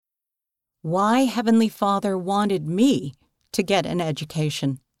Why Heavenly Father Wanted Me to Get an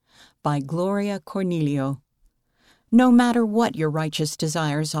Education by Gloria Cornelio. No matter what your righteous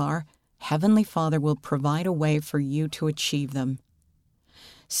desires are, Heavenly Father will provide a way for you to achieve them.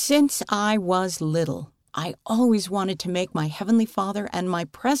 Since I was little, I always wanted to make my Heavenly Father and my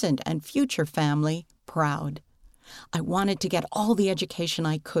present and future family proud. I wanted to get all the education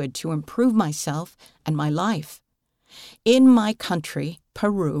I could to improve myself and my life. In my country,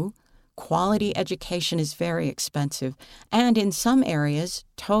 Peru, quality education is very expensive and in some areas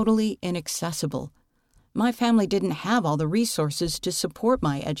totally inaccessible. My family didn't have all the resources to support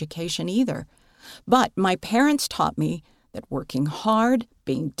my education either. But my parents taught me that working hard,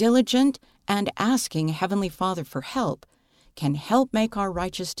 being diligent, and asking Heavenly Father for help can help make our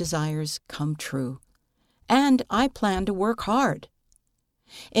righteous desires come true. And I plan to work hard.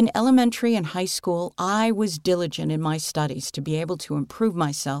 In elementary and high school, I was diligent in my studies to be able to improve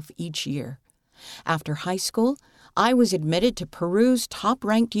myself each year. After high school, I was admitted to Peru's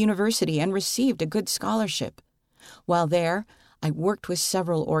top-ranked university and received a good scholarship. While there, I worked with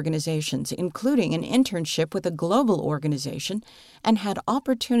several organizations, including an internship with a global organization, and had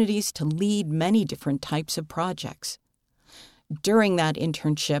opportunities to lead many different types of projects. During that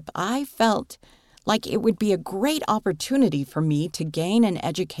internship, I felt like it would be a great opportunity for me to gain an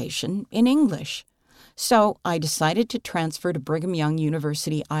education in English. So I decided to transfer to Brigham Young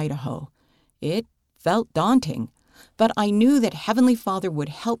University, Idaho. It felt daunting, but I knew that Heavenly Father would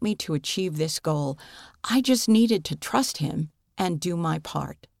help me to achieve this goal. I just needed to trust Him and do my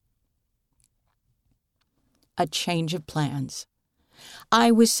part. A change of plans. I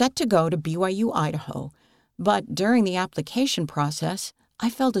was set to go to BYU, Idaho, but during the application process,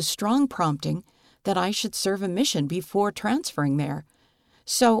 I felt a strong prompting that I should serve a mission before transferring there.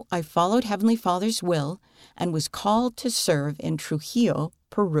 So I followed Heavenly Father's will and was called to serve in Trujillo,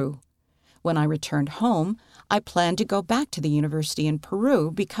 Peru. When I returned home, I planned to go back to the university in Peru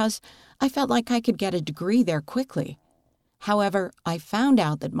because I felt like I could get a degree there quickly. However, I found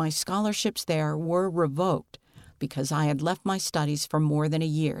out that my scholarships there were revoked because I had left my studies for more than a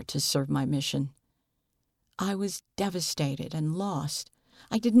year to serve my mission. I was devastated and lost.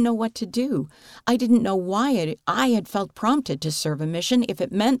 I didn't know what to do. I didn't know why I had felt prompted to serve a mission if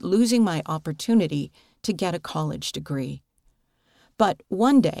it meant losing my opportunity to get a college degree. But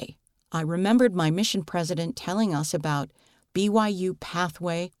one day, I remembered my mission president telling us about BYU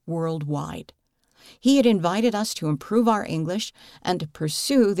Pathway Worldwide. He had invited us to improve our English and to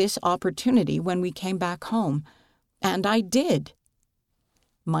pursue this opportunity when we came back home, and I did.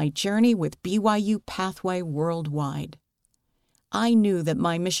 My journey with BYU Pathway Worldwide. I knew that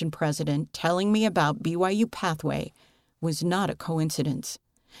my mission president telling me about BYU Pathway was not a coincidence.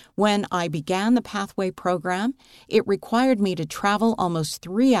 When I began the Pathway program, it required me to travel almost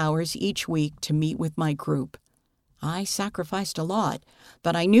 3 hours each week to meet with my group. I sacrificed a lot,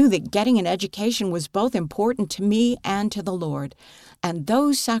 but I knew that getting an education was both important to me and to the Lord, and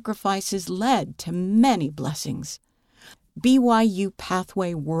those sacrifices led to many blessings. BYU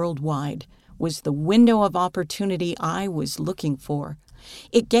Pathway Worldwide was the window of opportunity I was looking for.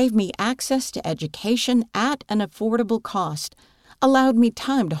 It gave me access to education at an affordable cost, allowed me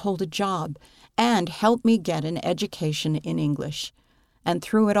time to hold a job, and helped me get an education in English. And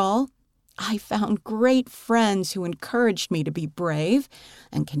through it all, I found great friends who encouraged me to be brave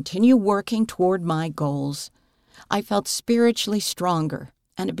and continue working toward my goals. I felt spiritually stronger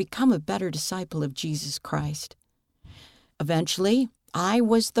and had become a better disciple of Jesus Christ. Eventually, I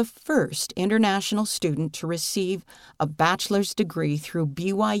was the first international student to receive a bachelor's degree through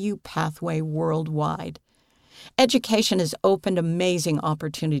BYU Pathway Worldwide. Education has opened amazing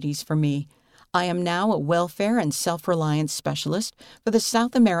opportunities for me. I am now a welfare and self-reliance specialist for the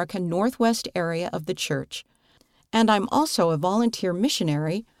South America Northwest area of the church, and I'm also a volunteer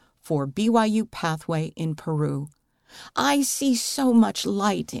missionary for BYU Pathway in Peru. I see so much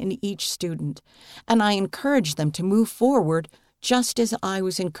light in each student, and I encourage them to move forward just as I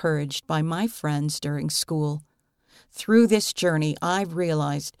was encouraged by my friends during school. Through this journey, I've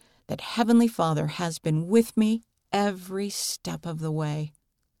realized that Heavenly Father has been with me every step of the way.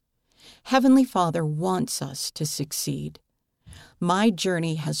 Heavenly Father wants us to succeed. My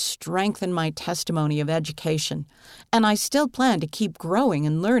journey has strengthened my testimony of education, and I still plan to keep growing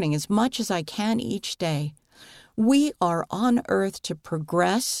and learning as much as I can each day. We are on earth to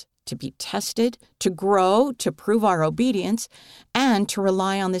progress, to be tested, to grow, to prove our obedience, and to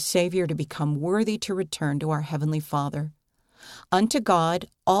rely on the Savior to become worthy to return to our Heavenly Father. Unto God,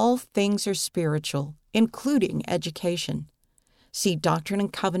 all things are spiritual, including education. See Doctrine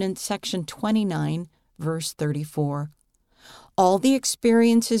and Covenants, section 29, verse 34. All the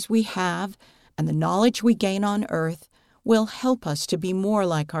experiences we have and the knowledge we gain on earth will help us to be more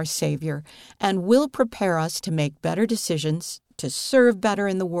like our Savior and will prepare us to make better decisions, to serve better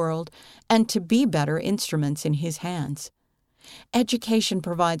in the world, and to be better instruments in His hands. Education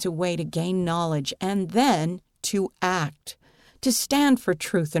provides a way to gain knowledge and then to act, to stand for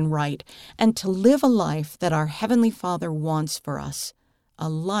truth and right, and to live a life that our Heavenly Father wants for us, a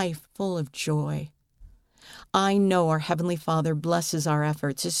life full of joy. I know our Heavenly Father blesses our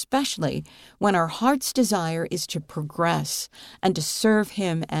efforts, especially when our heart's desire is to progress and to serve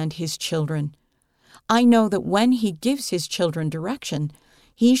Him and His children. I know that when He gives His children direction,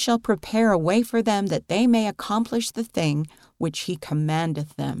 He shall prepare a way for them that they may accomplish the thing which He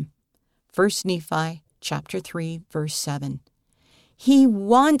commandeth them. 1 Nephi chapter 3, verse 7. He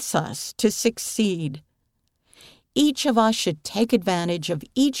wants us to succeed. Each of us should take advantage of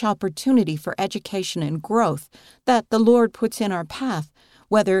each opportunity for education and growth that the Lord puts in our path,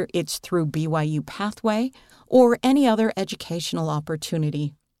 whether it's through BYU Pathway or any other educational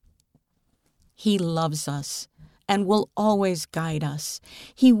opportunity. He loves us and will always guide us.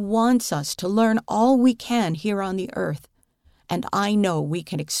 He wants us to learn all we can here on the earth, and I know we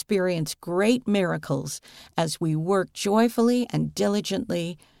can experience great miracles as we work joyfully and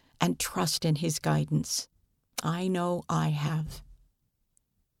diligently and trust in His guidance. I know I have.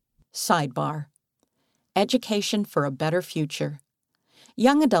 Sidebar: Education for a better future.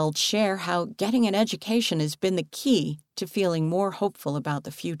 Young adults share how getting an education has been the key to feeling more hopeful about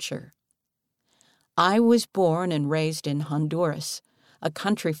the future. I was born and raised in Honduras, a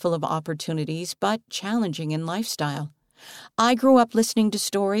country full of opportunities but challenging in lifestyle. I grew up listening to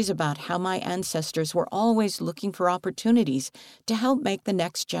stories about how my ancestors were always looking for opportunities to help make the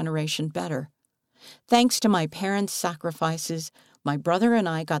next generation better. Thanks to my parents' sacrifices, my brother and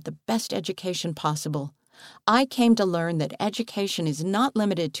I got the best education possible. I came to learn that education is not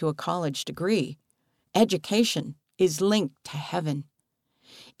limited to a college degree. Education is linked to heaven.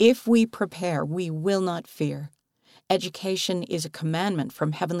 If we prepare, we will not fear. Education is a commandment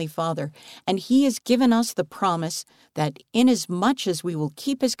from Heavenly Father, and He has given us the promise that inasmuch as we will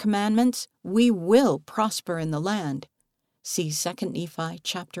keep His commandments, we will prosper in the land. See 2 Nephi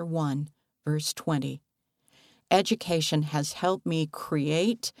chapter 1. Verse 20. Education has helped me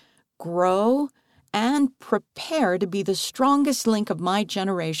create, grow, and prepare to be the strongest link of my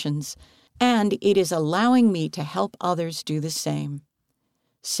generations, and it is allowing me to help others do the same.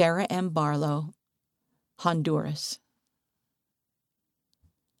 Sarah M. Barlow, Honduras.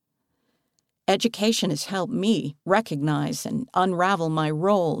 Education has helped me recognize and unravel my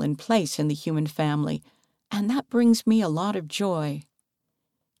role and place in the human family, and that brings me a lot of joy.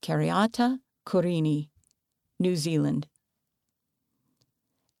 Kariata Korini, New Zealand.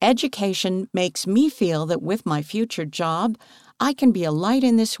 Education makes me feel that with my future job, I can be a light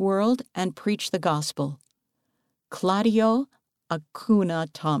in this world and preach the gospel. Claudio Acuna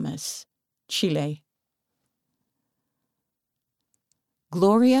Thomas, Chile.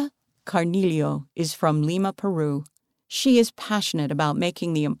 Gloria Carnilio is from Lima, Peru. She is passionate about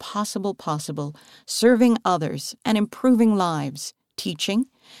making the impossible possible, serving others and improving lives, teaching,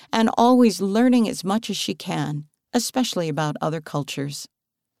 and always learning as much as she can, especially about other cultures.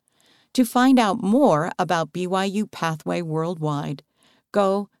 To find out more about BYU Pathway worldwide,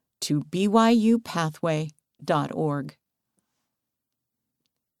 go to byupathway.org.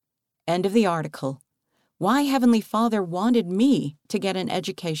 End of the article. Why Heavenly Father Wanted Me to Get an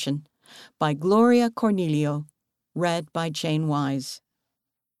Education by Gloria Cornelio, read by Jane Wise.